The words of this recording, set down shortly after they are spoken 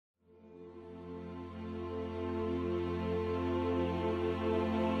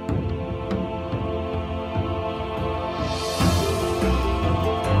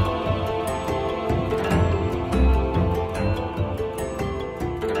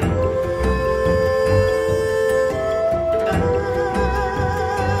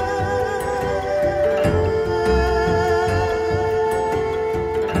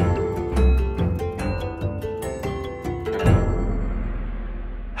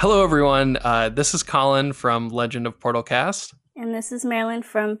Hello, everyone. This is Colin from Legend of Portalcast. And this is Marilyn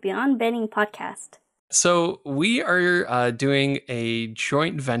from Beyond Portalcast. So we are doing a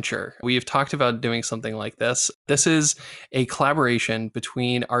joint venture. We've talked about doing something like this. This is a collaboration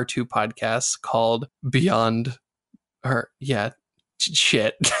between our two podcasts called Beyond...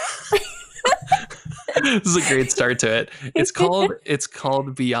 shit. This is a great start to it. It's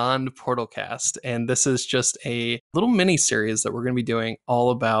called Beyond Portalcast, and this is just a little mini series that we're going to be doing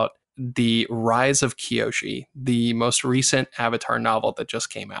all about the rise of Kyoshi, the most recent Avatar novel that just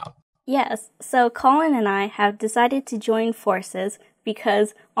came out. Yes, so Colin and I have decided to join forces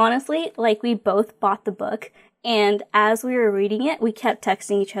because honestly, we both bought the book, and as we were reading it, we kept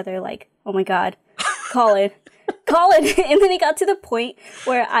texting each other like, "Oh my god, Colin." Colin, and then it got to the point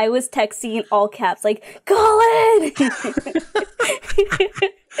where I was texting in all caps, like, Colin!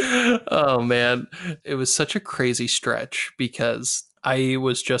 Oh man, it was such a crazy stretch because I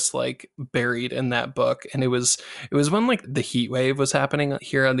was just buried in that book, and it was when the heat wave was happening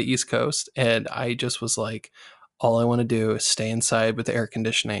here on the East Coast, and I just was like, all I want to do is stay inside with the air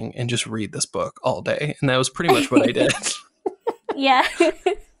conditioning and just read this book all day, and that was pretty much what I did. Yeah.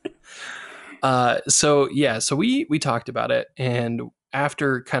 So we talked about it, and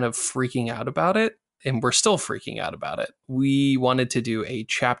after kind of freaking out about it, and we're still freaking out about it, we wanted to do a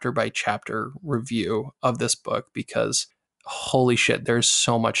chapter by chapter review of this book because holy shit, there's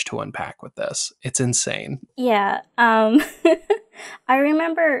so much to unpack with this. It's insane. Yeah. I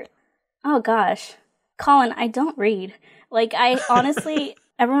remember, oh gosh, Colin, I don't read. I honestly,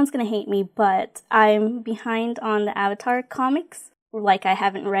 everyone's gonna hate me, but I'm behind on the Avatar comics. I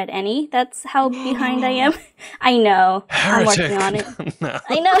haven't read any. That's how behind I am. I know. Heretic. I'm working on it. No.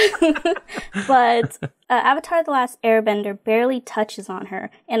 I know. But Avatar The Last Airbender barely touches on her.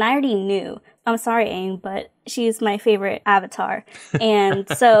 And I already knew. I'm sorry, Aang, but she's my favorite Avatar. And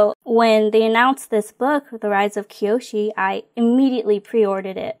so when they announced this book, The Rise of Kyoshi, I immediately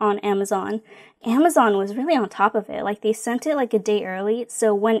pre-ordered it on Amazon. Amazon was really on top of it. They sent it a day early.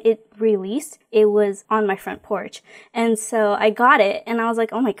 So when it released, it was on my front porch. And so I got it and I was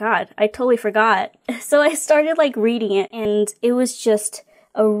like, oh my god, I totally forgot. So I started reading it, and it was just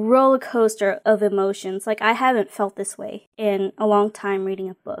a roller coaster of emotions. I haven't felt this way in a long time reading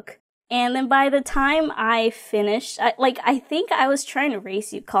a book. And then by the time I finished, I think I was trying to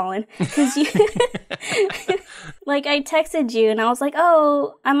race you, Colin, because you, I texted you and I was like,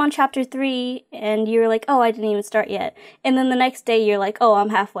 oh, I'm on chapter 3. And you were like, oh, I didn't even start yet. And then the next day you're like, oh, I'm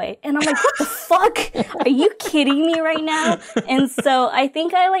halfway. And I'm like, what the fuck? Are you kidding me right now? And so I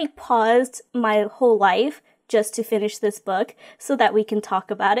think I paused my whole life just to finish this book so that we can talk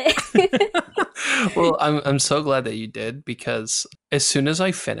about it. Well, I'm so glad that you did, because as soon as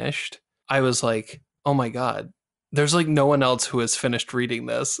I finished, I was like, oh my god, there's no one else who has finished reading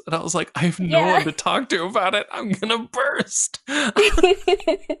this. And I was like, I have no one to talk to about it. I'm gonna burst. I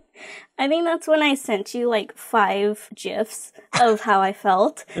think that's when I sent you 5 GIFs of how I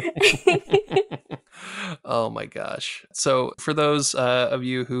felt. Oh my gosh. So for those of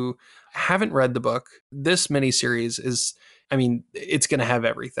you who haven't read the book, this miniseries is, it's going to have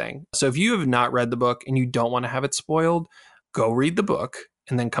everything. So if you have not read the book and you don't want to have it spoiled, go read the book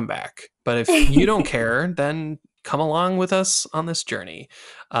and then come back. But if you don't care, then come along with us on this journey,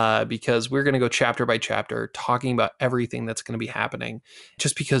 because we're going to go chapter by chapter talking about everything that's going to be happening.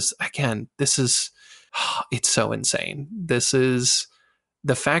 Just because, again, it's so insane. This is...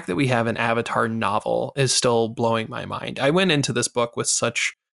 The fact that we have an Avatar novel is still blowing my mind. I went into this book with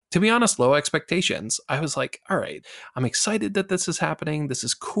such, to be honest, low expectations. I was like, all right, I'm excited that this is happening. This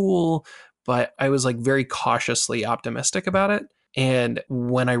is cool. But I was very cautiously optimistic about it. And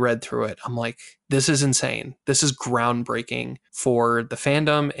when I read through it, I'm like, this is insane. This is groundbreaking for the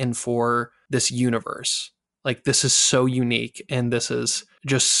fandom and for this universe. This is so unique, and this is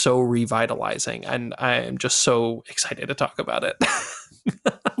just so revitalizing. And I am just so excited to talk about it.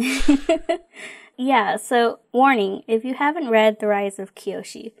 Yeah, so warning, if you haven't read The Rise of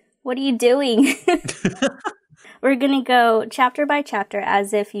Kyoshi, what are you doing? We're gonna go chapter by chapter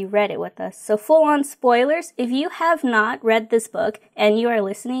as if you read it with us. So full on spoilers. If you have not read this book and you are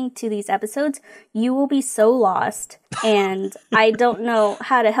listening to these episodes, you will be so lost. And I don't know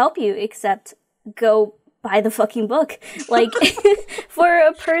how to help you except go buy the fucking book. For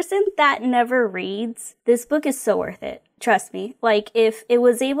a person that never reads, this book is so worth it. Trust me. If it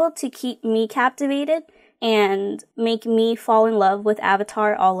was able to keep me captivated and make me fall in love with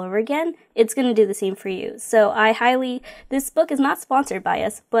Avatar all over again, it's going to do the same for you. So this book is not sponsored by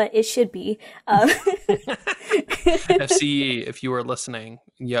us, but it should be. FCE, if you are listening,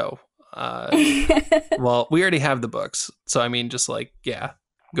 yo. Well, we already have the books. So, just yeah.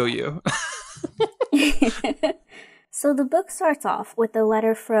 Go you. So the book starts off with a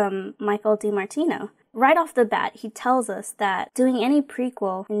letter from Michael DiMartino. Right off the bat, he tells us that doing any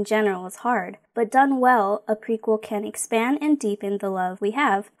prequel in general is hard, but done well, a prequel can expand and deepen the love we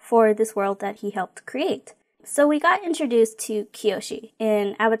have for this world that he helped create. So we got introduced to Kyoshi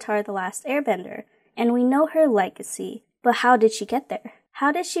in Avatar: The Last Airbender, and we know her legacy, but how did she get there?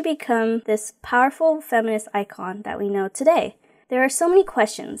 How did she become this powerful feminist icon that we know today? There are so many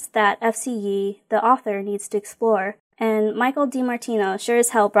questions that FCE, the author, needs to explore, and Michael DiMartino sure as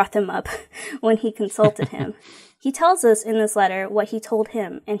hell brought them up when he consulted him. He tells us in this letter what he told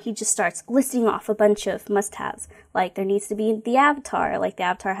him, and he just starts listing off a bunch of must-haves. Like, there needs to be the Avatar, like the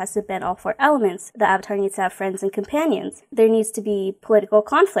Avatar has to bend all four elements. The Avatar needs to have friends and companions. There needs to be political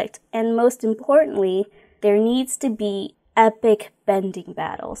conflict, and most importantly, there needs to be epic bending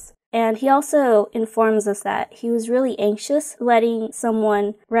battles. And he also informs us that he was really anxious letting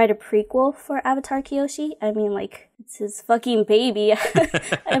someone write a prequel for Avatar Kyoshi. I mean, like, it's his fucking baby.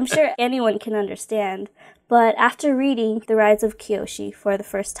 I'm sure anyone can understand. But after reading The Rise of Kyoshi for the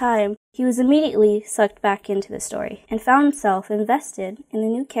first time, he was immediately sucked back into the story and found himself invested in the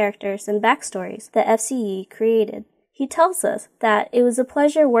new characters and backstories that FCE created. He tells us that it was a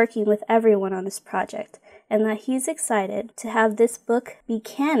pleasure working with everyone on this project, and that he's excited to have this book be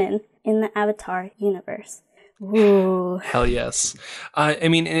canon in the Avatar universe. Ooh. Hell yes. I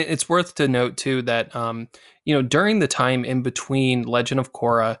mean, it's worth to note, too, that, during the time in between Legend of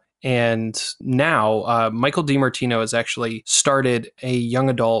Korra and now, Michael DiMartino has actually started a young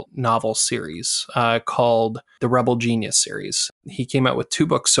adult novel series called the Rebel Genius series. He came out with 2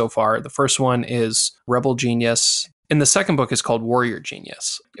 books so far. The first one is Rebel Genius, and the second book is called Warrior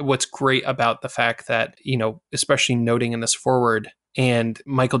Genius. What's great about the fact that, especially noting in this forward, and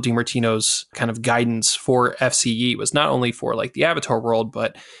Michael DiMartino's kind of guidance for FCE was not only for like the Avatar world,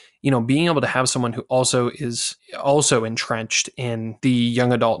 but being able to have someone who also is also entrenched in the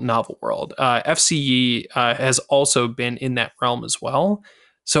young adult novel world. FCE has also been in that realm as well.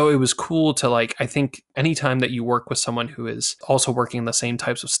 So it was cool to I think anytime that you work with someone who is also working the same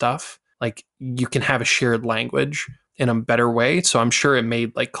types of stuff, you can have a shared language in a better way. So I'm sure it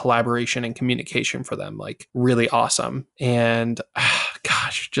made collaboration and communication for them really awesome. And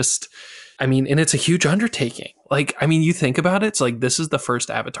and it's a huge undertaking. You think about it, it's this is the first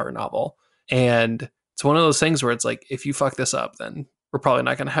Avatar novel. And it's one of those things where it's if you fuck this up, then we're probably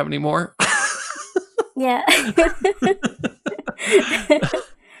not going to have any more. Yeah.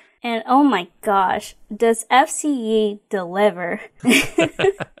 And oh my gosh, does FCE deliver?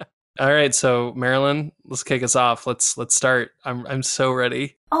 All right, so Marilyn, let's kick us off. Let's start. I'm so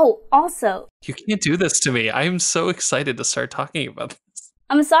ready. Oh, also, you can't do this to me. I'm so excited to start talking about this.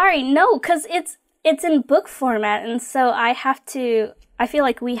 I'm sorry, no, because it's in book format, and so I feel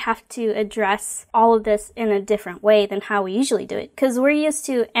like we have to address all of this in a different way than how we usually do it, because we're used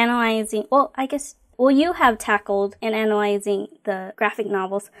to analyzing, you have tackled and analyzing the graphic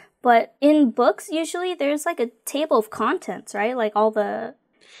novels, but in books, usually there's a table of contents, right? All the...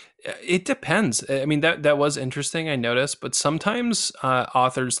 It depends. I mean, that was interesting, I noticed, but sometimes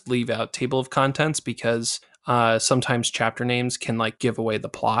authors leave out table of contents because sometimes chapter names can give away the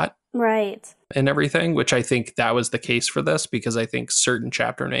plot. Right. And everything, which I think that was the case for this, because I think certain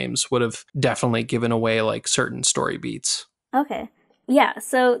chapter names would have definitely given away certain story beats. Okay. Yeah,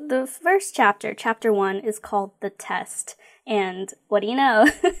 so the first chapter, chapter 1, is called The Test. And what do you know?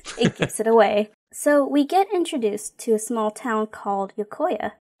 It gives it away. So we get introduced to a small town called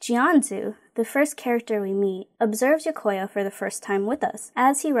Yokoya. Jianzhu, the first character we meet, observes Yokoya for the first time with us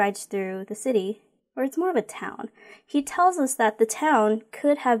as he rides through the city, or it's more of a town. He tells us that the town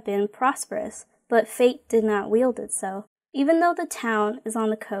could have been prosperous, but fate did not wield it so. Even though the town is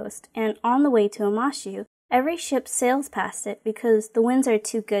on the coast and on the way to Amashu, every ship sails past it because the winds are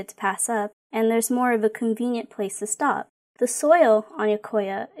too good to pass up, and there's more of a convenient place to stop. The soil on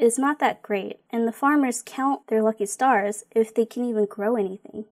Yokoya is not that great, and the farmers count their lucky stars if they can even grow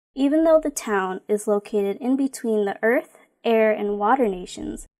anything. Even though the town is located in between the earth, air, and water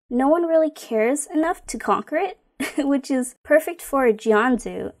nations, no one really cares enough to conquer it, which is perfect for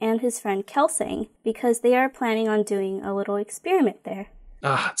Jianzhu and his friend Kelsang, because they are planning on doing a little experiment there.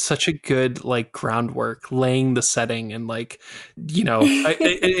 It's such a good groundwork, laying the setting, and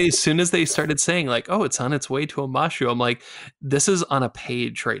as soon as they started saying oh, it's on its way to Amashu, I'm this is on a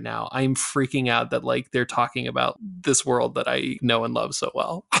page right now. I'm freaking out that they're talking about this world that I know and love so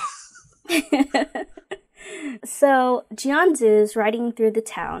well. So Jianzhu is riding through the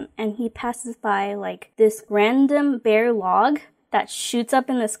town, and he passes by this random bare log that shoots up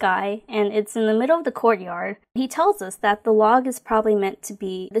in the sky, and it's in the middle of the courtyard. He tells us that the log is probably meant to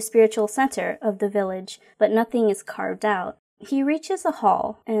be the spiritual center of the village, but nothing is carved out. He reaches a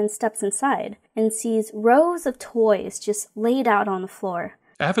hall and steps inside and sees rows of toys just laid out on the floor.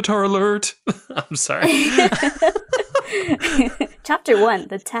 Avatar alert! I'm sorry. Chapter 1,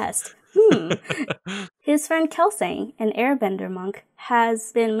 the test. His friend Kelsang, an airbender monk,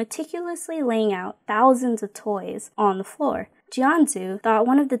 has been meticulously laying out thousands of toys on the floor. Jianzhu thought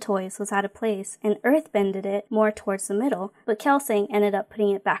one of the toys was out of place and earthbended it more towards the middle, but Kelsang ended up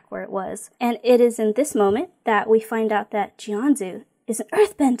putting it back where it was. And it is in this moment that we find out that Jianzhu is an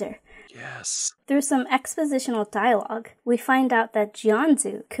earthbender. Yes. Through some expositional dialogue, we find out that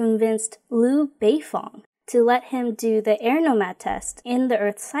Jianzhu convinced Liu Beifong to let him do the air nomad test in the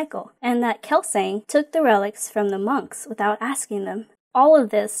Earth cycle, and that Kelsang took the relics from the monks without asking them. All of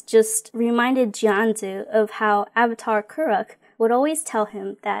this just reminded Jianzhu of how Avatar Kuruk would always tell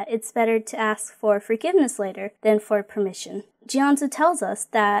him that it's better to ask for forgiveness later than for permission. Jianzhu tells us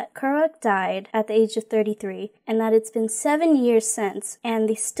that Kuruk died at the age of 33 and that it's been 7 years since and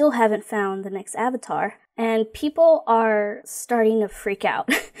they still haven't found the next avatar. And people are starting to freak out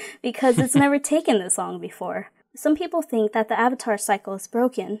because it's never taken this long before. Some people think that the avatar cycle is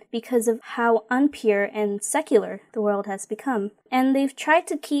broken because of how unpure and secular the world has become. And they've tried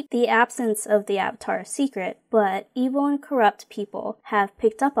to keep the absence of the avatar a secret, but evil and corrupt people have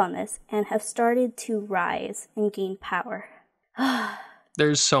picked up on this and have started to rise and gain power.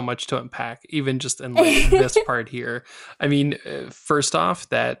 There's so much to unpack, even just in like this part here. I mean, first off,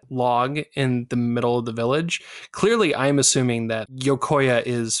 that log in the middle of the village, clearly I'm assuming that Yokoya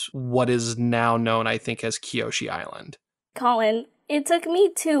is what is now known, I think, as Kyoshi Island. Colin, it took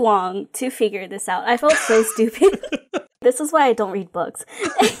me too long to figure this out. I felt so stupid. This is why I don't read books.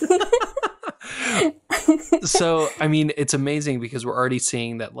 So, I mean, it's amazing because we're already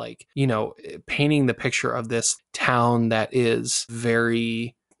seeing that, like, you know, painting the picture of this town that is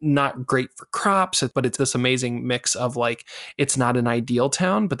very not great for crops, but it's this amazing mix of like, it's not an ideal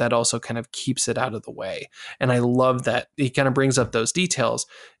town, but that also kind of keeps it out of the way. And I love that he kind of brings up those details.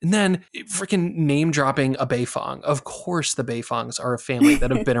 And then freaking name dropping a Beifong. Of course, the Beifongs are a family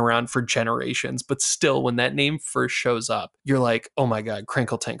that have been around for generations, but still, when that name first shows up, you're like, oh my God,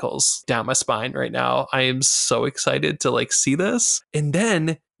 crinkle tinkles down my spine right now. I am so excited to like see this. And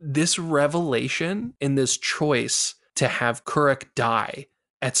then this revelation and this choice to have Kuruk die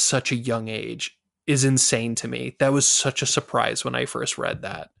at such a young age is insane to me. That was such a surprise when I first read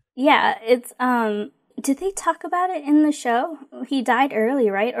that. Yeah, it's, did they talk about it in the show? He died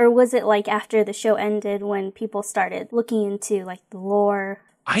early, right? Or was it like after the show ended when people started looking into like the lore?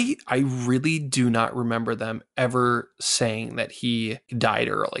 I really do not remember them ever saying that he died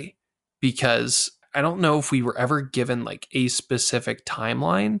early, because I don't know if we were ever given like a specific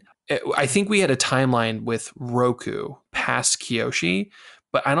timeline. I think we had a timeline with Roku past Kyoshi,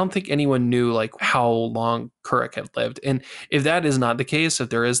 but I don't think anyone knew like how long Kuruk had lived. And if that is not the case, if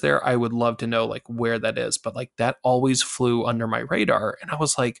there is there, I would love to know like where that is. But like that always flew under my radar. And I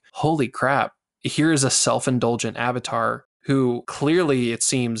was like, holy crap, here is a self-indulgent avatar who clearly, it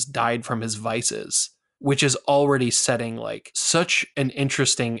seems, died from his vices, which is already setting like such an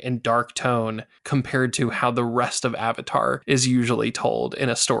interesting and dark tone compared to how the rest of Avatar is usually told in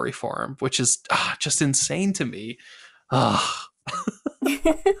a story form, which is just insane to me.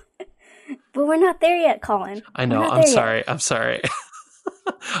 But we're not there yet, Colin. I know. I'm sorry.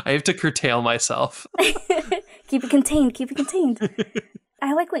 I have to curtail myself. Keep it contained. Keep it contained.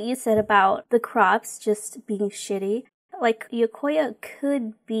 I like what you said about the crops just being shitty. Like, Yokoya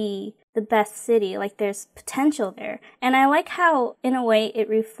could be the best city. Like, there's potential there. And I like how, in a way, it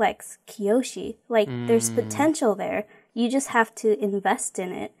reflects Kyoshi. Like, there's potential there. You just have to invest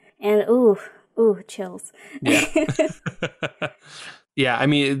in it. And, ooh, chills. Yeah. Yeah, I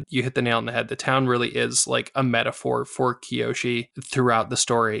mean, you hit the nail on the head. The town really is like a metaphor for Kyoshi throughout the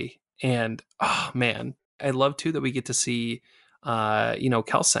story. And, oh, man, I love, too, that we get to see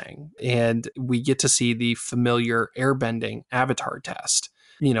Kelsang, and we get to see the familiar airbending avatar test,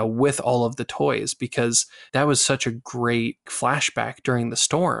 with all of the toys, because that was such a great flashback during the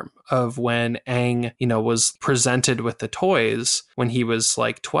storm of when Aang, was presented with the toys when he was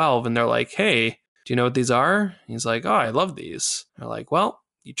like 12, and they're like, hey, do you know what these are? He's like, oh, I love these. They're like, well,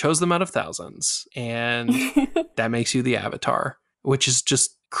 you chose them out of thousands, and that makes you the avatar, which is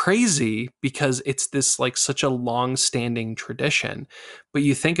just crazy because it's this like such a long-standing tradition. But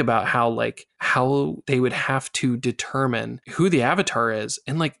you think about how they would have to determine who the avatar is,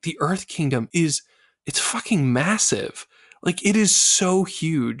 and like the Earth Kingdom it's fucking massive. Like, it is so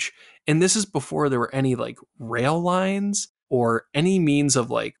huge. And this is before there were any like rail lines or any means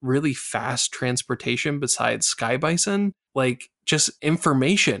of like really fast transportation besides sky bison, like just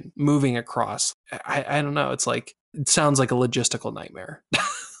information moving across. I don't know. It's like, it sounds like a logistical nightmare.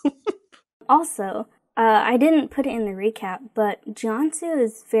 Also, I didn't put it in the recap, but Jianzhu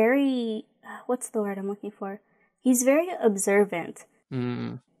is very, what's the word I'm looking for? He's very observant.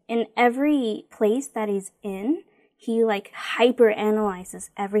 Mm. In every place that he's in, he like hyper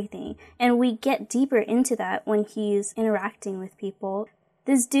analyzes everything. And we get deeper into that when he's interacting with people.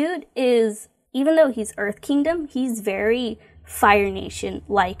 This dude is, even though he's Earth Kingdom, he's very Fire Nation,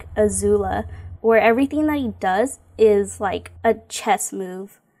 like Azula, where everything that he does is like a chess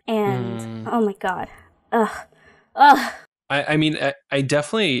move. And oh my god. Ugh. I mean, I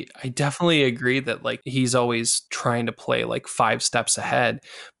definitely agree that like he's always trying to play like 5 steps ahead.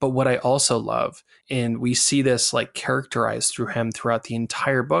 But what I also love, and we see this like characterized through him throughout the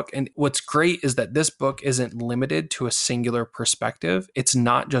entire book. And what's great is that this book isn't limited to a singular perspective. It's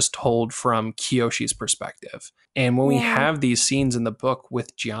not just told from Kyoshi's perspective. And when we have these scenes in the book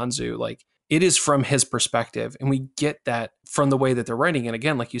with Jianzhu, like it is from his perspective. And we get that from the way that they're writing. And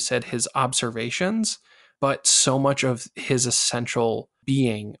again, like you said, his observations. But so much of his essential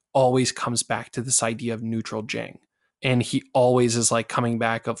being always comes back to this idea of neutral Jing. And he always is like coming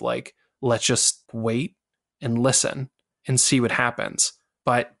back of like, let's just wait and listen and see what happens.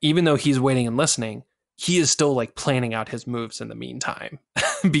 But even though he's waiting and listening, he is still like planning out his moves in the meantime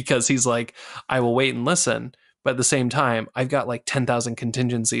because he's like, I will wait and listen. But at the same time, I've got like 10,000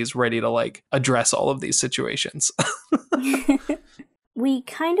 contingencies ready to like address all of these situations. We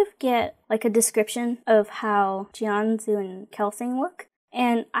kind of get like a description of how Jianzhu and Kelsang look.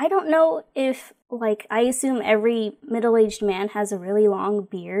 And I don't know if, like, I assume every middle-aged man has a really long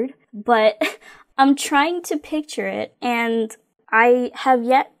beard, but I'm trying to picture it, and I have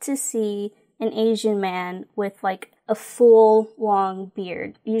yet to see an Asian man with like a full long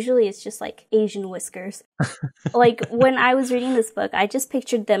beard. Usually it's just like Asian whiskers. Like when I was reading this book, I just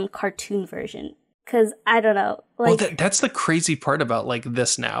pictured them cartoon version. Because, I don't know. Like, well, that's the crazy part about, like,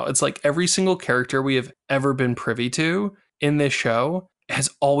 this now. It's like every single character we have ever been privy to in this show has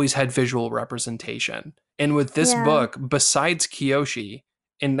always had visual representation. And with this book, besides Kyoshi,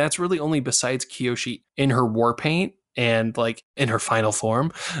 and that's really only besides Kyoshi in her war paint and, like, in her final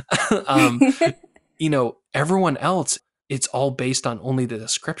form, you know, everyone else, it's all based on only the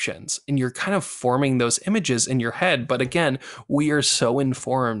descriptions. And you're kind of forming those images in your head. But again, we are so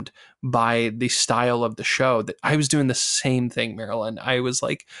informed by the style of the show that I was doing the same thing, Marilyn. I was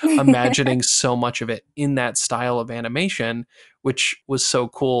like imagining so much of it in that style of animation, which was so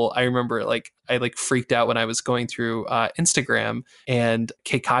cool. I remember like I like freaked out when I was going through Instagram, and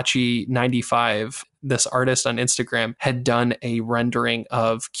Keikachi95, this artist on Instagram, had done a rendering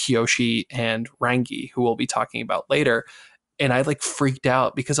of Kyoshi and Rangi, who we'll be talking about later. And I like freaked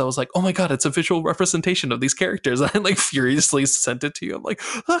out because I was like, oh my God, it's a visual representation of these characters. And I like furiously sent it to you. I'm like,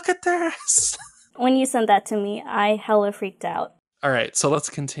 look at this. When you sent that to me, I hella freaked out. All right, so let's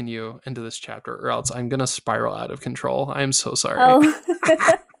continue into this chapter, or else I'm going to spiral out of control. I am so sorry. Oh.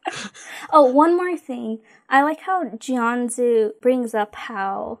 Oh, one more thing. I like how Jianzhu brings up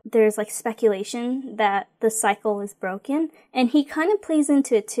how there's like speculation that the cycle is broken, and he kind of plays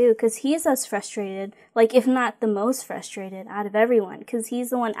into it too, because he's as frustrated, like if not the most frustrated out of everyone, because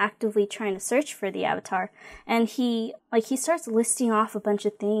he's the one actively trying to search for the Avatar, and he starts listing off a bunch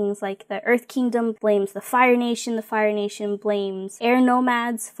of things, like the Earth Kingdom blames the Fire Nation blames air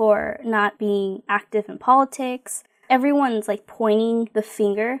nomads for not being active in politics. Everyone's like pointing the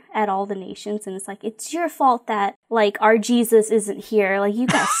finger at all the nations, and it's like, it's your fault that like our Jesus isn't here. Like, you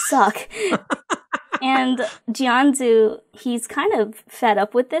guys suck. And Jianzhu, he's kind of fed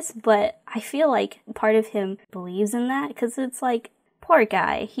up with this, but I feel like part of him believes in that, because it's like, poor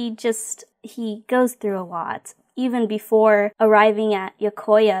guy. He goes through a lot, even before arriving at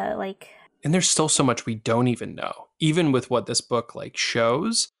Yokoya. Like, and there's still so much we don't even know. Even with what this book like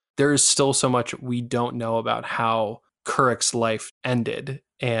shows, there is still so much we don't know about how Kuruk's life ended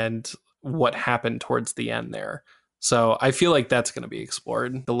and what happened towards the end there. So I feel like that's going to be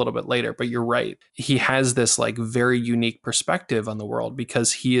explored a little bit later, but you're right. He has this like very unique perspective on the world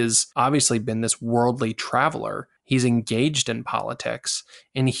because he has obviously been this worldly traveler. He's engaged in politics,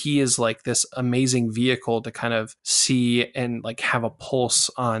 and he is like this amazing vehicle to kind of see and like have a pulse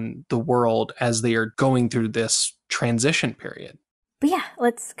on the world as they are going through this transition period. But yeah,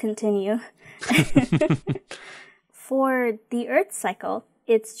 let's continue. For the Earth cycle,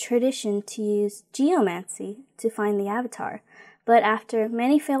 it's tradition to use geomancy to find the Avatar. But after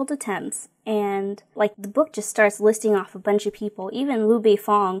many failed attempts, and the book just starts listing off a bunch of people. Even Liu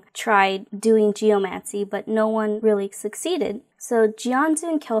Beifong tried doing geomancy, but no one really succeeded. So Jianzhu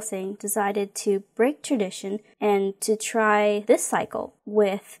and Kelsang decided to break tradition and to try this cycle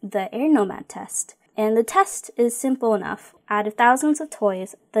with the air nomad test. And the test is simple enough. Out of thousands of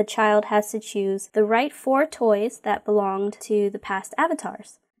toys, the child has to choose the right 4 toys that belonged to the past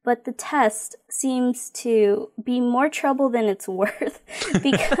avatars. But the test seems to be more trouble than it's worth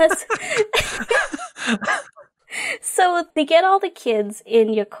because so they get all the kids in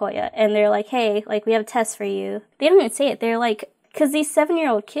Yokoya and they're like, hey, we have a test for you. They don't even say it. They're like, because these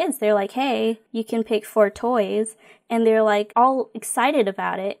 7-year-old kids, they're like, hey, you can pick 4 toys. And they're all excited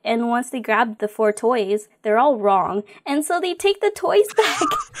about it. And once they grab the 4 toys, they're all wrong. And so they take the toys back.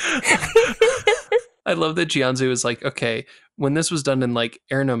 I love that Jianzhu is like, okay, when this was done in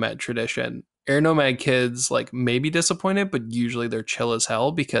air nomad tradition, air nomad kids may be disappointed, but usually they're chill as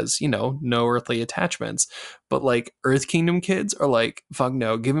hell because, no earthly attachments. But Earth Kingdom kids are like, fuck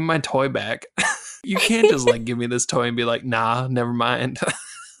no, give me my toy back. You can't just give me this toy and be like, nah, never mind.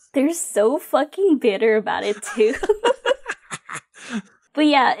 They're so fucking bitter about it too. But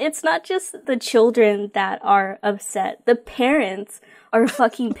yeah, it's not just the children that are upset. The parents are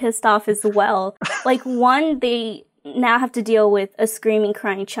fucking pissed off as well. One, they now have to deal with a screaming,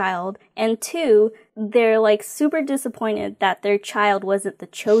 crying child. And 2, they're super disappointed that their child wasn't the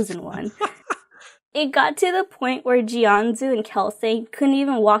chosen one. It got to the point where Jianzhu and Kelsang couldn't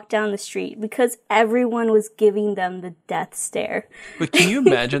even walk down the street because everyone was giving them the death stare. But can you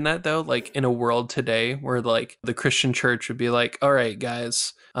imagine that, though? In a world today where, the Christian church would be like, all right,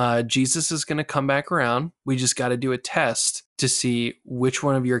 guys, Jesus is going to come back around. We just got to do a test to see which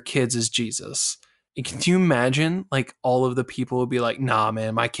one of your kids is Jesus. And can you imagine, all of the people would be like, nah,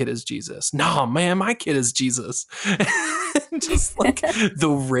 man, my kid is Jesus. Nah, man, my kid is Jesus. Just the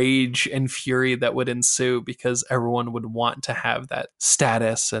rage and fury that would ensue because everyone would want to have that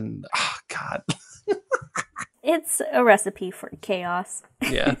status and, oh, God. It's a recipe for chaos.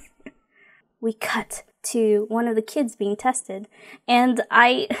 Yeah. We cut to one of the kids being tested. And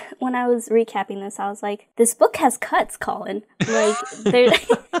when I was recapping this, I was like, this book has cuts, Colin.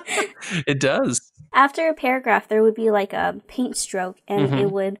 It does. After a paragraph, there would be a paint stroke and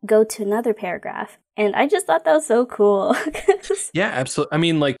it would go to another paragraph. And I just thought that was so cool. Yeah, absolutely. I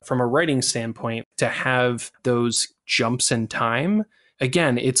mean, from a writing standpoint, to have those jumps in time,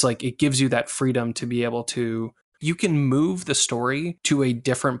 again, it's it gives you that freedom to be able to, you can move the story to a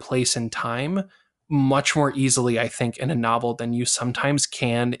different place in time much more easily, I think, in a novel than you sometimes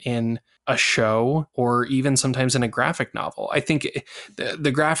can in a show or even sometimes in a graphic novel. I think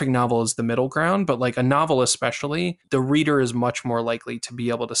the graphic novel is the middle ground, but a novel especially, the reader is much more likely to be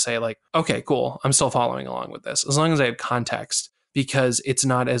able to say okay, cool, I'm still following along with this as long as I have context, because it's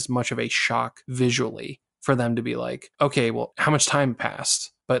not as much of a shock visually for them to be okay, well, how much time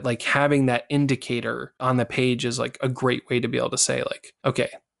passed? But having that indicator on the page is a great way to be able to say okay,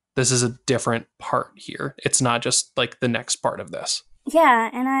 this is a different part here. It's not just the next part of this. Yeah,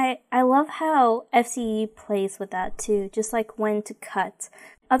 and I love how FCE plays with that too, just when to cut.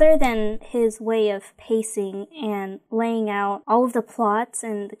 Other than his way of pacing and laying out all of the plots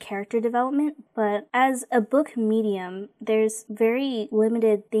and the character development, but as a book medium, there's very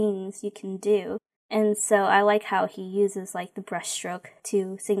limited things you can do. And so I like how he uses the brushstroke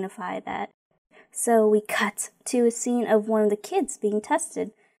to signify that. So we cut to a scene of one of the kids being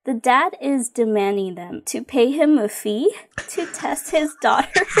tested. The dad is demanding them to pay him a fee to test his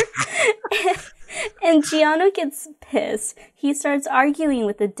daughter. And Gianno gets pissed. He starts arguing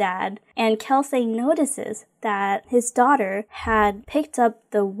with the dad, and Kelsang notices that his daughter had picked up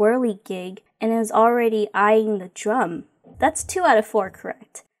the whirligig and is already eyeing the drum. That's 2 out of 4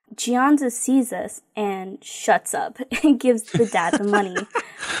 correct. Jianzhu sees this and shuts up and gives the dad the money.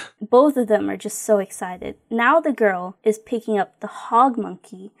 Both of them are just so excited. Now the girl is picking up the hog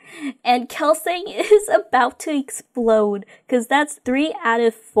monkey, and Kelsang is about to explode because that's 3 out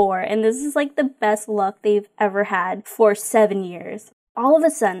of 4, and this is the best luck they've ever had for 7 years. All of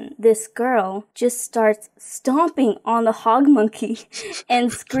a sudden, this girl just starts stomping on the hog monkey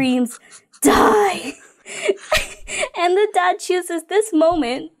and screams, "Die!" And the dad chooses this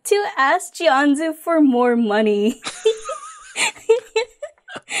moment to ask Jianzhu for more money.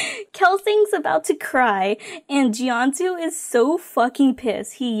 Kelsang's about to cry, and Jianzhu is so fucking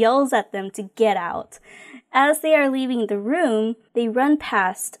pissed. He yells at them to get out. As they are leaving the room, they run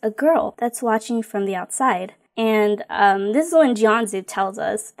past a girl that's watching from the outside. And this is when Jianzhu tells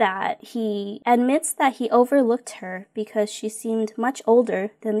us that he admits that he overlooked her because she seemed much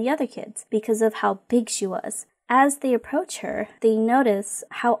older than the other kids because of how big she was. As they approach her, they notice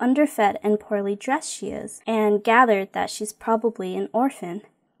how underfed and poorly dressed she is, and gather that she's probably an orphan.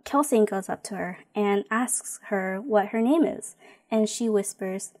 Kelsang goes up to her and asks her what her name is, and she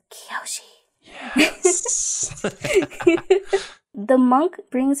whispers, Kyoshi. Yes. The monk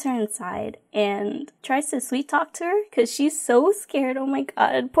brings her inside and tries to sweet talk to her because she's so scared. Oh my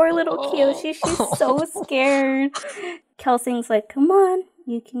god, poor little Kyoshi, she's so scared. Kelsang's like, come on,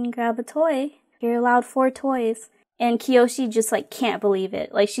 you can grab a toy. You're allowed 4 toys. And Kyoshi just can't believe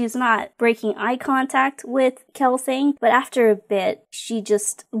it. She's not breaking eye contact with Kelsang, but after a bit, she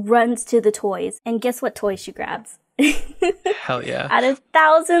just runs to the toys. And guess what toy she grabs? Hell yeah. Out of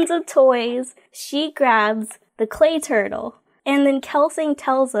thousands of toys, she grabs the clay turtle. And then Kelsang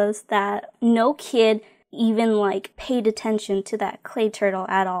tells us that no kid even paid attention to that clay turtle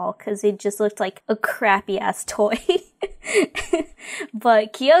at all because it just looked like a crappy ass toy.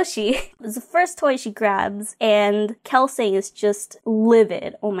 But Kyoshi is the first toy she grabs, and Kelsang is just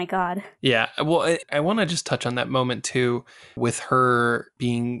livid. Oh my god. Yeah, well, I want to just touch on that moment too, with her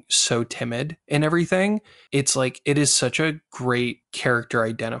being so timid and everything. It's it is such a great character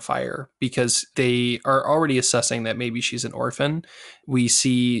identifier because they are already assessing that maybe she's an orphan. We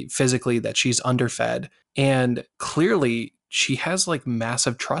see physically that she's underfed, and clearly she has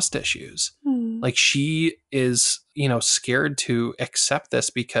massive trust issues. She is, scared to accept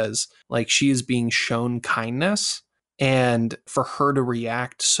this because she is being shown kindness, and for her to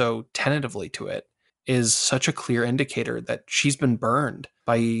react so tentatively to it is such a clear indicator that she's been burned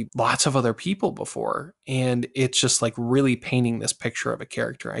by lots of other people before. And it's just really painting this picture of a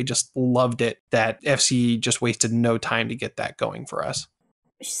character. I just loved it that FC just wasted no time to get that going for us.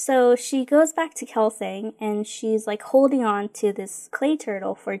 So she goes back to Kelsang, and she's holding on to this clay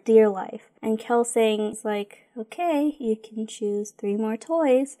turtle for dear life. And Kelsang's okay, you can choose 3 more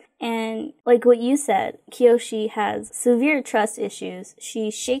toys. And what you said, Kyoshi has severe trust issues. She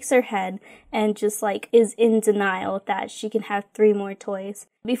shakes her head and just is in denial that she can have 3 more toys.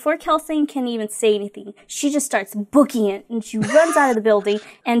 Before Kelsang can even say anything, she just starts booking it, and she runs out of the building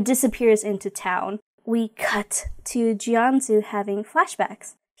and disappears into town. We cut to Jianzhu having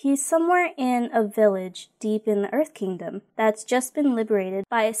flashbacks. He's somewhere in a village deep in the Earth Kingdom that's just been liberated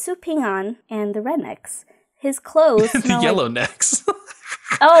by Su Ping'an and the rednecks. His clothes smell the yellownecks.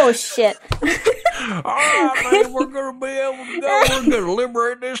 Oh, shit. Man, we're going to be able to go. We're going to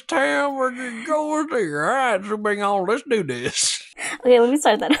liberate this town. We're going to go there. All right, so bring on. Let's do this. Okay, let me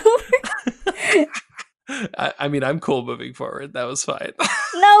start that over. I mean, I'm cool moving forward. That was fine.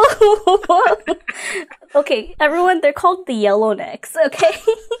 No! Okay, everyone, they're called the Yellownecks, okay?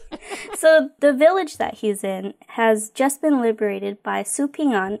 So, the village that he's in has just been liberated by Su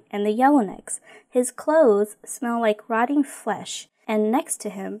Ping'an and the Yellownecks. His clothes smell like rotting flesh, and next to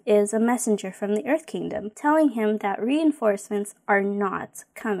him is a messenger from the Earth Kingdom telling him that reinforcements are not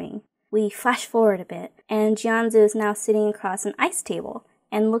coming. We flash forward a bit, and Jianzhu is now sitting across an ice table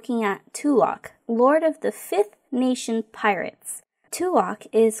and looking at Tulok, lord of the 5th Nation Pirates. Tulok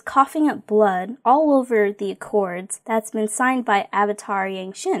is coughing up blood all over the accords that's been signed by Avatar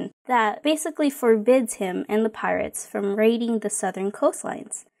Yangshin that basically forbids him and the pirates from raiding the southern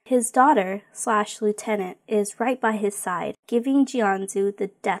coastlines. His daughter / lieutenant is right by his side, giving Jianzhu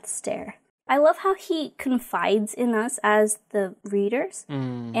the death stare. I love how he confides in us as the readers,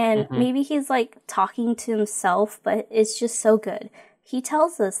 and maybe he's talking to himself, but it's just so good. He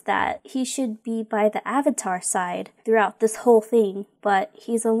tells us that he should be by the Avatar side throughout this whole thing, but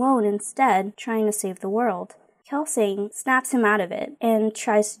he's alone instead, trying to save the world. Kelsang snaps him out of it and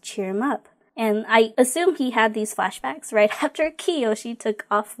tries to cheer him up. And I assume he had these flashbacks right after Kyoshi took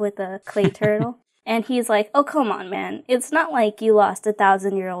off with a clay turtle. And he's like, oh, come on, man. It's not like you lost a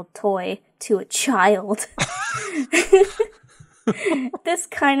 1,000-year-old toy to a child. This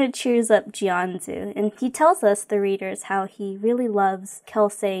kind of cheers up Jianzhu, and he tells us, the readers, how he really loves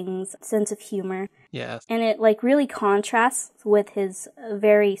Kelsang's sense of humor. Yes. And it really contrasts with his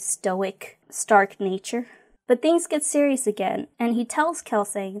very stoic, stark nature. But things get serious again, and he tells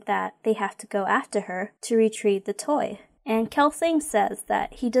Kelsang that they have to go after her to retrieve the toy. And Kelsang says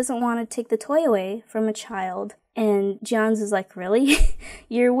that he doesn't want to take the toy away from a child. And Jianzhu's like, really?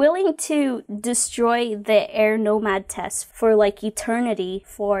 You're willing to destroy the air nomad test for eternity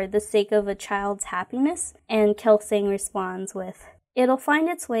for the sake of a child's happiness? And Kelsang responds with, it'll find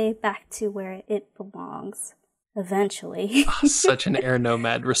its way back to where it belongs. Eventually. Such an air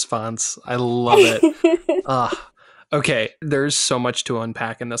nomad response. I love it. Okay, there's so much to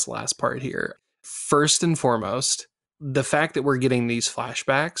unpack in this last part here. First and foremost, the fact that we're getting these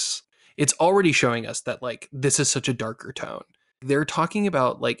flashbacks, it's already showing us that this is such a darker tone. They're talking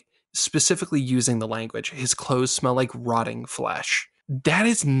about specifically using the language, his clothes smell like rotting flesh. That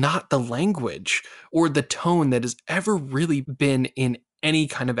is not the language or the tone that has ever really been in any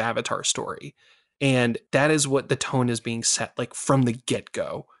kind of Avatar story. And that is what the tone is being set like from the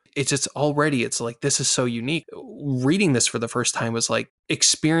get-go. It's just already, it's like, this is so unique. Reading this for the first time was like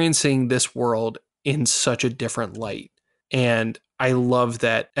experiencing this world in such a different light. And I love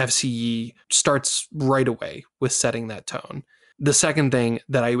that FCE starts right away with setting that tone. The second thing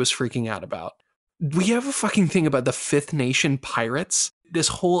that I was freaking out about, we have a fucking thing about the Fifth Nation pirates. This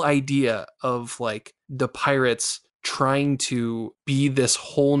whole idea of like the pirates trying to be this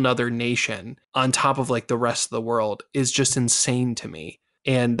whole nother nation on top of like the rest of the world is just insane to me.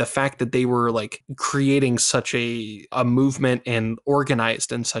 And the fact that they were like creating such a movement and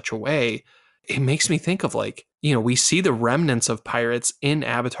organized in such a way, it makes me think of like, you know, we see the remnants of pirates in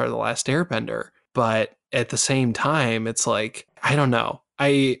Avatar: The Last Airbender, but at the same time, it's like, I don't know.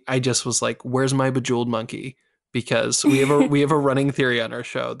 I just was like, where's my bejeweled monkey? Because we have a running theory on our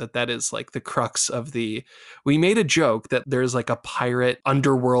show that is like the crux of we made a joke that there's like a pirate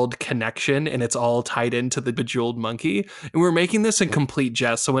underworld connection and it's all tied into the bejeweled monkey. And we're making this in complete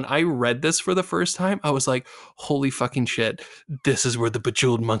jest. So when I read this for the first time, I was like, holy fucking shit, this is where the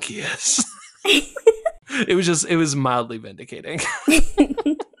bejeweled monkey is. It was mildly vindicating.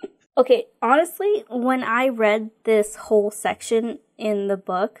 Okay, honestly, when I read this whole section in the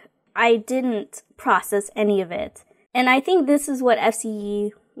book, I didn't process any of it. And I think this is what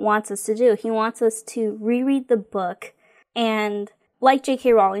FCE wants us to do. He wants us to reread the book, and like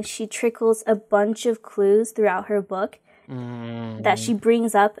J.K. Rowling, she trickles a bunch of clues throughout her book that she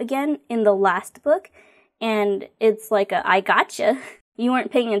brings up again in the last book, and it's like I gotcha. You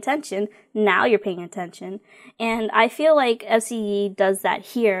weren't paying attention. Now you're paying attention. And I feel like FCE does that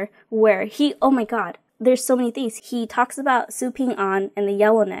here, where oh my god, there's so many things. He talks about Su Ping An and the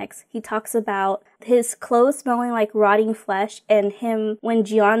Yellownecks. He talks about his clothes smelling like rotting flesh, and him when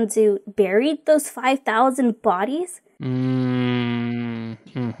Jianzhu buried those 5,000 bodies. Mm-hmm.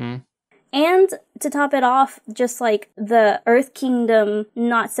 And to top it off, just like the Earth Kingdom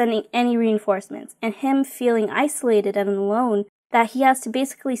not sending any reinforcements, and him feeling isolated and alone, that he has to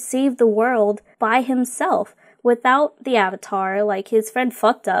basically save the world by himself without the Avatar. Like, his friend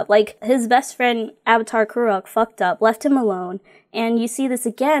fucked up. Like, his best friend, Avatar Kuruk, fucked up, left him alone. And you see this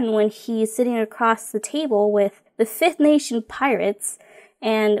again when he's sitting across the table with the Fifth Nation pirates,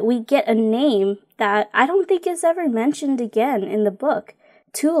 and we get a name that I don't think is ever mentioned again in the book.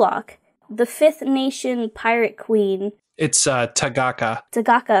 Tulok, the Fifth Nation pirate queen. It's Tagaka.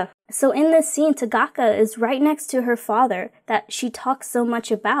 Tagaka. So in this scene, Tagaka is right next to her father that she talks so much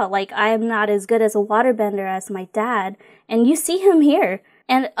about. Like, I am not as good as a waterbender as my dad. And you see him here.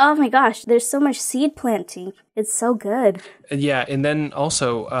 And oh my gosh, there's so much seed planting. It's so good. Yeah, and then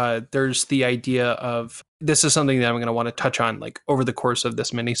also there's the idea of, this is something that I'm going to want to touch on like over the course of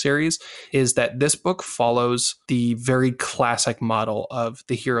this miniseries, is that this book follows the very classic model of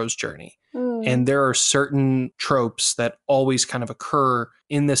the hero's journey. And there are certain tropes that always kind of occur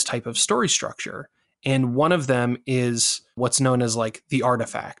in this type of story structure. And one of them is what's known as like the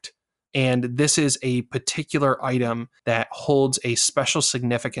artifact. And this is a particular item that holds a special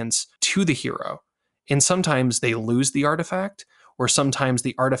significance to the hero. And sometimes they lose the artifact, or sometimes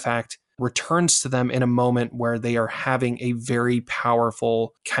the artifact returns to them in a moment where they are having a very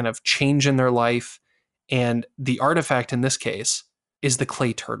powerful kind of change in their life. And the artifact in this case is the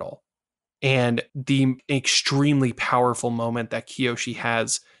clay turtle. And the extremely powerful moment that Kyoshi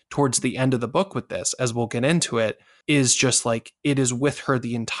has towards the end of the book with this, as we'll get into it, is just like, it is with her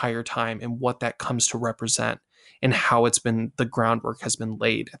the entire time, and what that comes to represent, and how the groundwork has been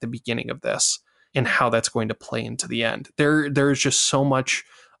laid at the beginning of this, and how that's going to play into the end. There's just so much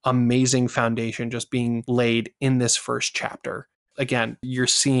amazing foundation just being laid in this first chapter. Again, you're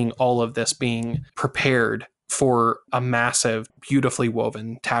seeing all of this being prepared for a massive, beautifully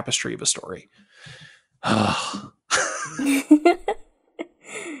woven tapestry of a story.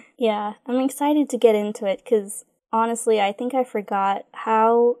 Yeah, I'm excited to get into it because honestly, I think I forgot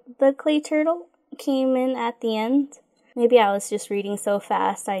how the clay turtle came in at the end. Maybe I was just reading so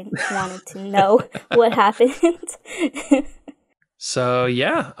fast I wanted to know what happened. So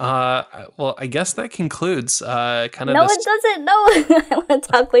yeah, well, I guess that concludes kind of. No, it doesn't. No, I want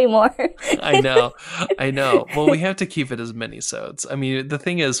to talk way more. I know. Well, we have to keep it as mini-sodes. I mean, the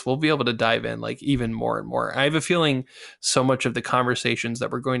thing is, we'll be able to dive in like even more and more. I have a feeling so much of the conversations that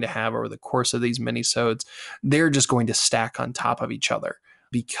we're going to have over the course of these mini-sodes, they're just going to stack on top of each other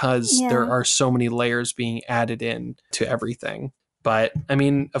because there are so many layers being added in to everything. But I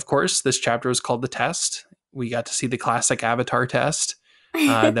mean, of course, this chapter is called The Test. We got to see the classic Avatar test.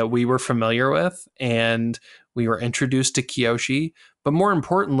 that we were familiar with, and we were introduced to Kyoshi. But more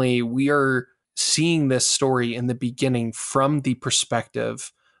importantly, we are seeing this story in the beginning from the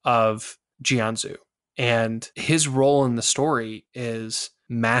perspective of Jianzhu. And his role in the story is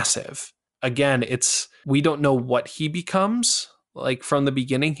massive. Again, we don't know what he becomes like from the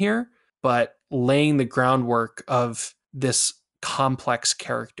beginning here, but laying the groundwork of this complex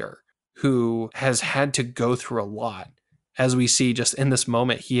character who has had to go through a lot. As we see just in this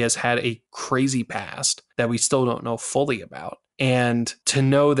moment, he has had a crazy past that we still don't know fully about. And to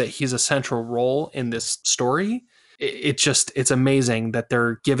know that he's a central role in this story, it's amazing that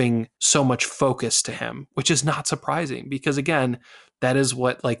they're giving so much focus to him, which is not surprising because, again, that is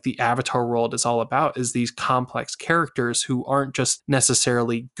what like the Avatar world is all about, is these complex characters who aren't just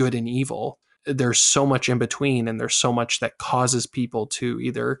necessarily good and evil. There's so much in between, and there's so much that causes people to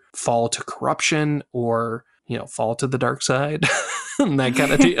either fall to corruption or, fall to the dark side and that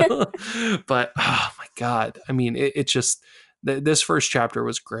kind of deal. But, oh my God, I mean, it's just, this first chapter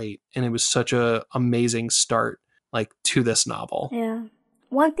was great, and it was such a amazing start like to this novel. Yeah.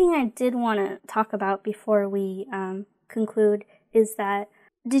 One thing I did want to talk about before we conclude is that,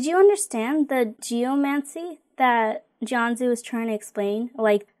 did you understand the geomancy that Jianzhu was trying to explain?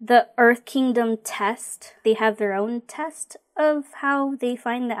 Like the Earth Kingdom test, they have their own test of how they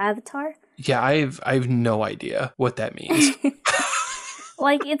find the Avatar. Yeah, I've no idea what that means.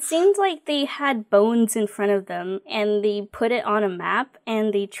 Like, it seems like they had bones in front of them and they put it on a map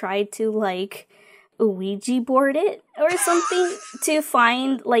and they tried to like Ouija board it or something to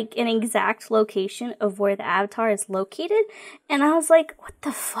find like an exact location of where the Avatar is located. And I was like, what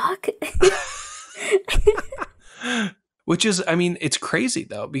the fuck? Which is, I mean, it's crazy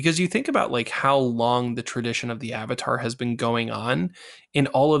though, because you think about like how long the tradition of the Avatar has been going on in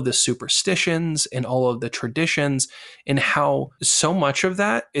all of the superstitions and all of the traditions, and how so much of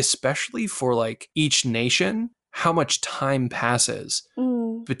that, especially for like each nation, how much time passes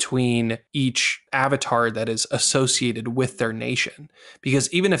between each avatar that is associated with their nation.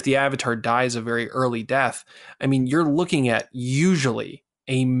 Because even if the avatar dies a very early death, I mean, you're looking at usually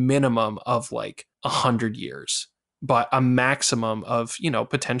a minimum of like 100 years, but a maximum of,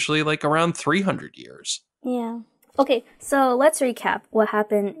 potentially like around 300 years. Yeah. Okay, so let's recap what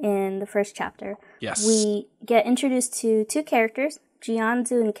happened in the first chapter. Yes. We get introduced to two characters,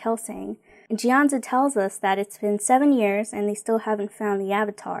 Jianzhu and Kelsang. Jianzhu tells us that it's been 7 years and they still haven't found the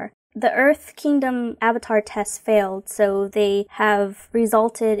Avatar. The Earth Kingdom Avatar test failed, so they have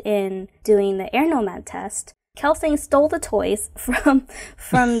resulted in doing the Air Nomad test. Kelsang stole the toys from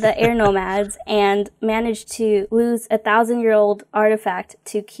the Air Nomads and managed to lose a 1,000-year-old artifact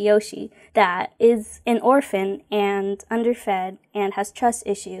to Kyoshi that is an orphan and underfed and has trust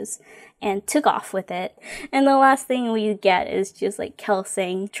issues, and took off with it. And the last thing we get is just like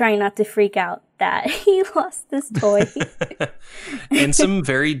Kelsang trying not to freak out that he lost this toy. And some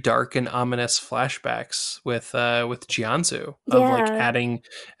very dark and ominous flashbacks with Jianzhu of like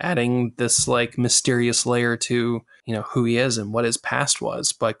adding this like mysterious layer to, who he is and what his past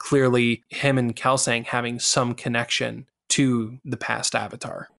was, but clearly him and Kelsang having some connection to the past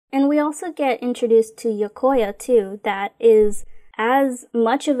Avatar. And we also get introduced to Yokoya too, that is as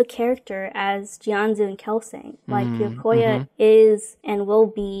much of a character as Jianzhu and Kelsang. Like, Yokoya is and will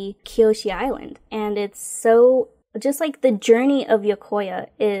be Kyoshi Island. And it's so, just like the journey of Yokoya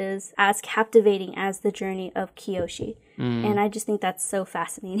is as captivating as the journey of Kyoshi. And I just think that's so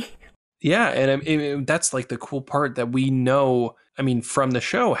fascinating. Yeah, and that's like the cool part that we know, from the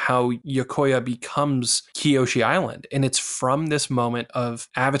show, how Yokoya becomes Kyoshi Island. And it's from this moment of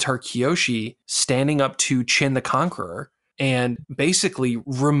Avatar Kyoshi standing up to Chin the Conqueror and basically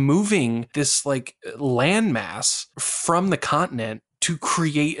removing this like landmass from the continent to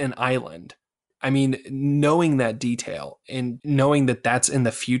create an island. Knowing that detail and knowing that that's in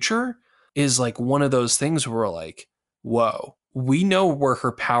the future is like one of those things where we're like, whoa, we know where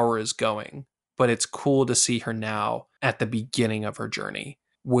her power is going, but it's cool to see her now at the beginning of her journey,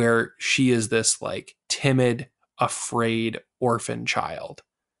 where she is this like timid, afraid orphan child.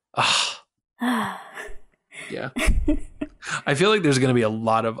 Yeah. I feel like there's going to be a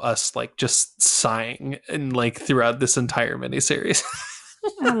lot of us like just sighing and like throughout this entire miniseries.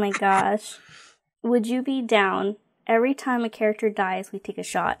 Oh my gosh. Would you be down? Every time a character dies, we take a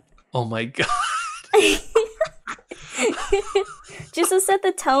shot. Oh my God. Just to set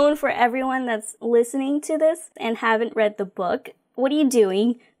the tone for everyone that's listening to this and haven't read the book, what are you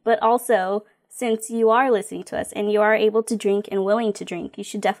doing? But also, since you are listening to us and you are able to drink and willing to drink, you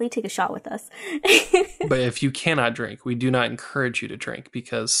should definitely take a shot with us. But if you cannot drink, we do not encourage you to drink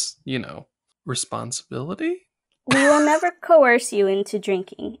because, responsibility? We will never coerce you into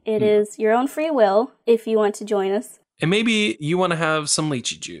drinking. It is your own free will if you want to join us. And maybe you want to have some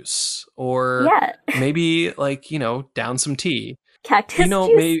lychee juice, or maybe down some tea. Cactus juice.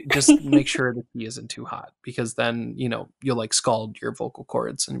 Maybe just make sure the tea isn't too hot, because then, you'll like scald your vocal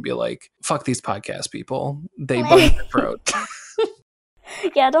cords and be like, fuck these podcast people. They bug your throat.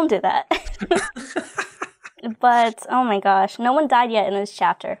 Yeah, don't do that. But, oh my gosh, no one died yet in this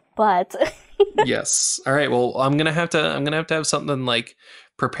chapter, but... Yes. All right, well, I'm going to have to have something like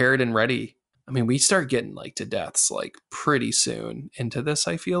prepared and ready. I mean, we start getting like to deaths like pretty soon into this,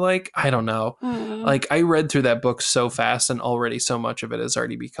 I feel like. I don't know. Like, I read through that book so fast, and already so much of it has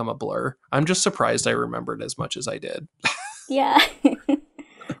already become a blur. I'm just surprised I remembered as much as I did. Yeah.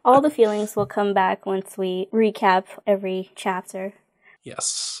 All the feelings will come back once we recap every chapter.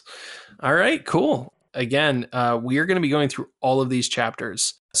 Yes. All right, cool. Again, we are going to be going through all of these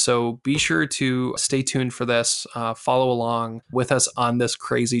chapters. So be sure to stay tuned for this. Follow along with us on this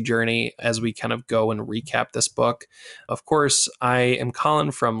crazy journey as we kind of go and recap this book. Of course, I am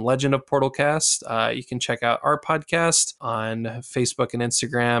Colin from Legend of Portalcast. You can check out our podcast on Facebook and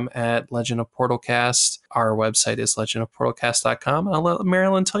Instagram at Legend of Portalcast. Our website is legendofportalcast.com. I'll let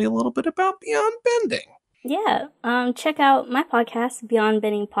Marilyn tell you a little bit about Beyond Bending. Yeah, check out my podcast, Beyond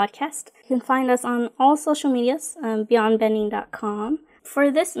Bending Podcast. You can find us on all social medias, beyondbending.com.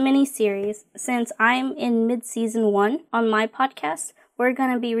 For this mini-series, since I'm in mid-season 1 on my podcast, we're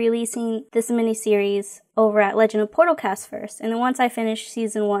going to be releasing this mini-series over at Legend of Portalcast first. And then once I finish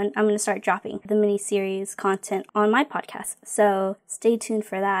season 1, I'm going to start dropping the mini-series content on my podcast. So stay tuned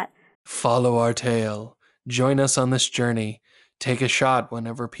for that. Follow our tale. Join us on this journey. Take a shot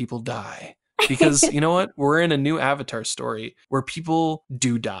whenever people die. Because you know what? We're in a new Avatar story where people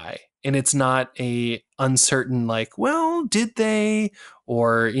do die. And it's not a uncertain, like, well, did they?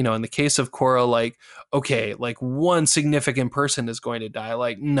 Or, in the case of Korra, like, okay, like one significant person is going to die.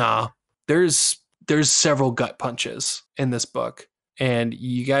 Like, nah, there's several gut punches in this book. And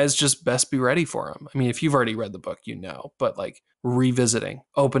you guys just best be ready for them. I mean, if you've already read the book, but like revisiting,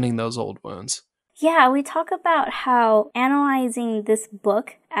 opening those old wounds. Yeah, we talk about how analyzing this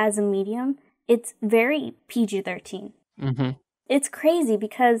book as a medium, it's very PG-13. Mm-hmm. It's crazy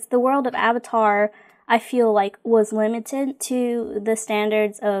because the world of Avatar, I feel like, was limited to the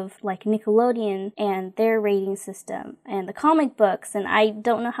standards of like Nickelodeon and their rating system and the comic books. And I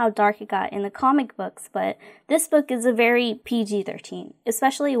don't know how dark it got in the comic books, but this book is a very PG-13,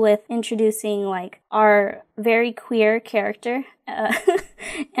 especially with introducing like our very queer character.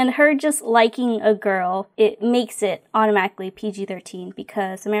 And her just liking a girl, it makes it automatically PG-13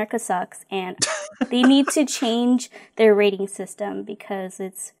 because America sucks and they need to change their rating system because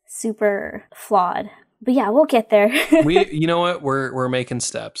it's super flawed. But yeah, we'll get there. You know what? We're making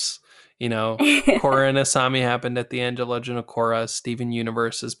steps. Korra and Asami happened at the end of Legend of Korra. Steven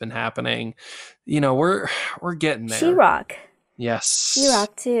Universe has been happening. We're getting there. She-Rock. Yes.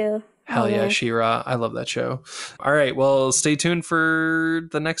 She-Rock too. Hell yeah, She-Ra. I love that show. All right, well, stay tuned for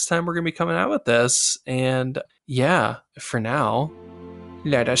the next time we're going to be coming out with this. And yeah, for now,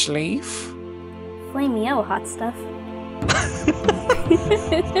 let us leave. Flame me out, hot stuff.